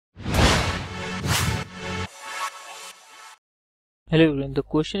Hello everyone, the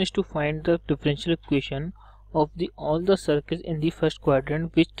question is to find the differential equation of all the circles in the first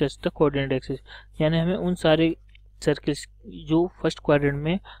quadrant which touch the coordinate axis। यानी हमें उन सारे circles जो first quadrant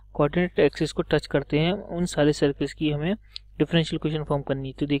में coordinate axis को touch करते हैं उन सारे सर्कल्स की हमें डिफरेंशियल इक्वेशन फॉर्म करनी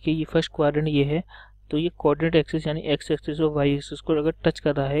है। तो देखिए ये फर्स्ट क्वाड्रेंट ये है, तो ये कोऑर्डिनेट एक्सिस यानी एक्स एक्सिस और वाई एक्सिस को अगर टच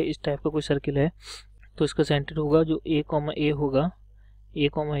कर रहा है, इस टाइप का कोई सर्कल है, तो इसका सेंटर होगा जो ए होगा,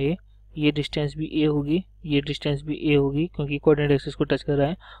 ए, ये डिस्टेंस भी ए होगी, ये डिस्टेंस भी ए होगी क्योंकि कोऑर्डिनेट एक्सिस को टच कर रहा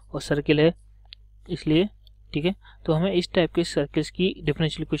है और सर्कल है इसलिए, ठीक है। तो हमें इस टाइप के सर्कल्स की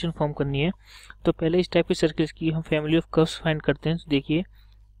डिफरेंशियल इक्वेशन फॉर्म करनी है। तो पहले इस टाइप के सर्कल्स की हम फैमिली ऑफ कर्व्स फाइंड करते हैं। तो देखिए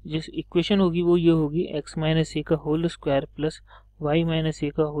जिस इक्वेशन होगी वो ये होगी, एक्स माइनस ए का whole square plus Y minus ए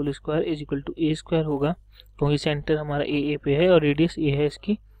का whole square is equal to A square होगा, क्योंकि सेंटर हमारा ए पे है और रेडियस ए है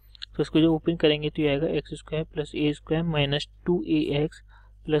इसकी। तो इसको जो ओपन करेंगे तो ये आएगा x square plus A square minus 2ax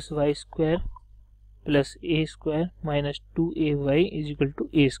plus Y square plus A square minus 2ay is equal to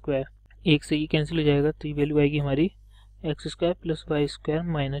A square. एक से ये कैंसिल हो जाएगा तो ये वैल्यू आएगी हमारी x square plus Y square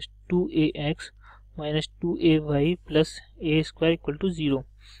minus 2ax minus 2ay plus A square equal to 0।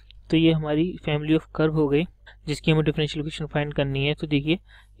 तो ये हमारी फैमिली ऑफ कर्व हो गई जिसकी हमें डिफरेंशियल इक्वेशन फाइंड करनी है। तो देखिए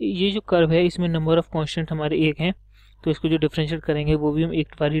ये जो कर्व है इसमें नंबर ऑफ कॉन्स्टेंट हमारे एक हैं, तो इसको जो डिफरेंशिएट करेंगे वो भी हम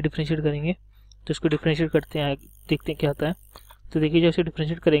एक बार ही डिफरेंशिएट करेंगे। तो इसको डिफरेंशिएट करते हैं, देखते हैं क्या आता है। तो देखिए जब इसे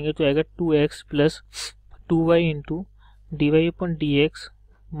डिफरेंशिएट करेंगे तो आएगा 2x plus 2y into D Y upon D x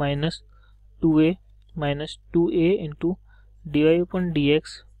minus 2a minus 2a into D Y upon D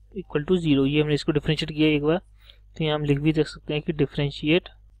x equal to 0। ये हमने इसको डिफरेंशिएट किया एक बार, तो यहाँ हम लिख भी देख सकते हैं कि डिफरेंशिएट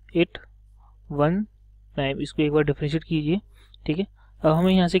इट 1 टाइम, इसको एक बार डिफरेंशिएट कीजिए, ठीक है। अब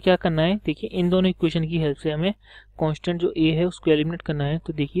हमें यहाँ से क्या करना है, देखिए इन दोनों इक्वेशन की हेल्प से हमें कांस्टेंट जो a है उसको एलिमिनेट करना है।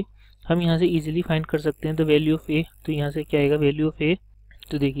 तो देखिए हम यहाँ से इजीली फाइंड कर सकते हैं द वैल्यू ऑफ a। तो यहाँ से क्या आएगा वैल्यू ऑफ a,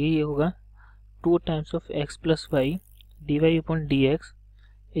 तो देखिए ये होगा 2 times of x plus Y D Y upon D x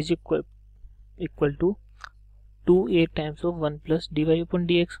is equal to 2a times of 1 plus D Y upon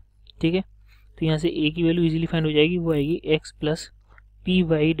D x, ठीक है। तो यहाँ से a की वैल्यू इजीली फाइंड हो जाएगी, वो आएगी x plus P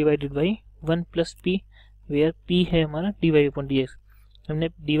Y divided by 1 plus p, where p है हमारा D Y upon D x. हमने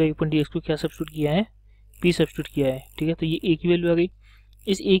D Y upon D x को क्या सब्स्टिट्यूट किया है, p सब्स्टिट्यूट किया है, ठीक है। तो ये a की वैल्यू आ गई।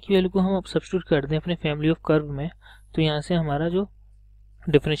 इस a की वैल्यू को हम अब सब्स्टिट्यूट कर दें अपने फैमिली ऑफ कर्व में, तो यहाँ से हमारा जो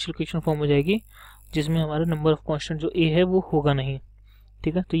डिफरेंशियल इक्वेशन फॉर्म हो जाएगी जिसमें हमारा नंबर ऑफ कांस्टेंट जो a है वो होगा नहीं,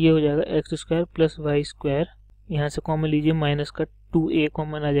 ठीक है। तो ये हो जाएगा x square plus Y square, यहाँ से कॉमन लीजिए माइनस का 2a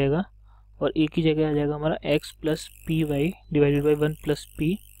कॉमन आ जाएगा और a की जगह आ जाएगा हमारा x plus P Y divided by 1 plus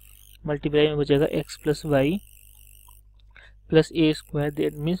p multiply में बचेगा x plus Y plus A square,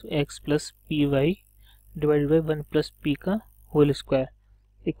 that means x plus P Y divided by 1 plus p का होल स्क्वायर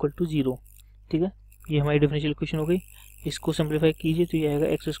इक्वल टू 0, ठीक है। ये हमारी डिफरेंशियल इक्वेशन हो गई। इसको सिंप्लीफाई कीजिए तो ये आएगा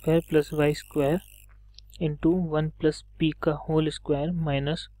x square plus Y square into 1 plus P का whole square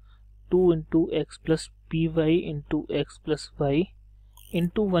minus 2 into x plus P Y into x plus Y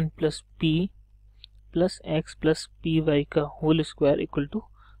into 1 plus P plus x plus P Y का whole square equal to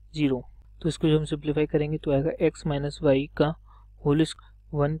 0। तो इसको जब हम simplify करेंगे तो आएगा x minus Y का whole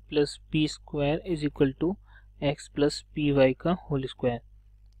 1 plus P square is equal to x plus P Y का होल स्क्वायर।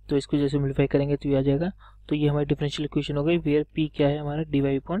 तो इसको जैसे सिंप्लीफाई करेंगे तो ये आ जाएगा। तो ये हमारी डिफरेंशियल इक्वेशन हो गई, वेयर p क्या है हमारा D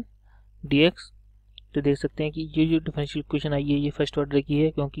Y upon D x. तो देख सकते हैं कि ये जो डिफरेंशियल इक्वेशन आई है ये फर्स्ट ऑर्डर की है,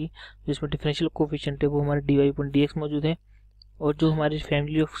 क्योंकि जिसमें डिफरेंशियल कोफिशिएंट है वो हमारा D Y upon D x मौजूद है, और जो हमारी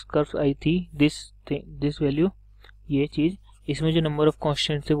फैमिली ऑफ कर्व्स आई थी दिस वैल्यू, ये चीज़, इसमें जो नंबर ऑफ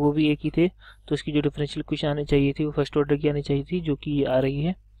कॉन्स्टेंट थे वो भी एक ही थे। तो इसकी जो डिफरेंशियल इक्वेशन आनी चाहिए थी वो फर्स्ट ऑर्डर की आनी चाहिए थी, जो कि ये आ रही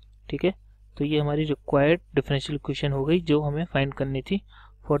है, ठीक है। तो ये हमारी रिक्वायर्ड डिफरेंशियल इक्वेशन हो गई जो हमें फाइंड करनी थी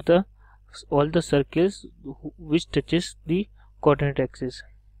for all the circles which touches the coordinate axis।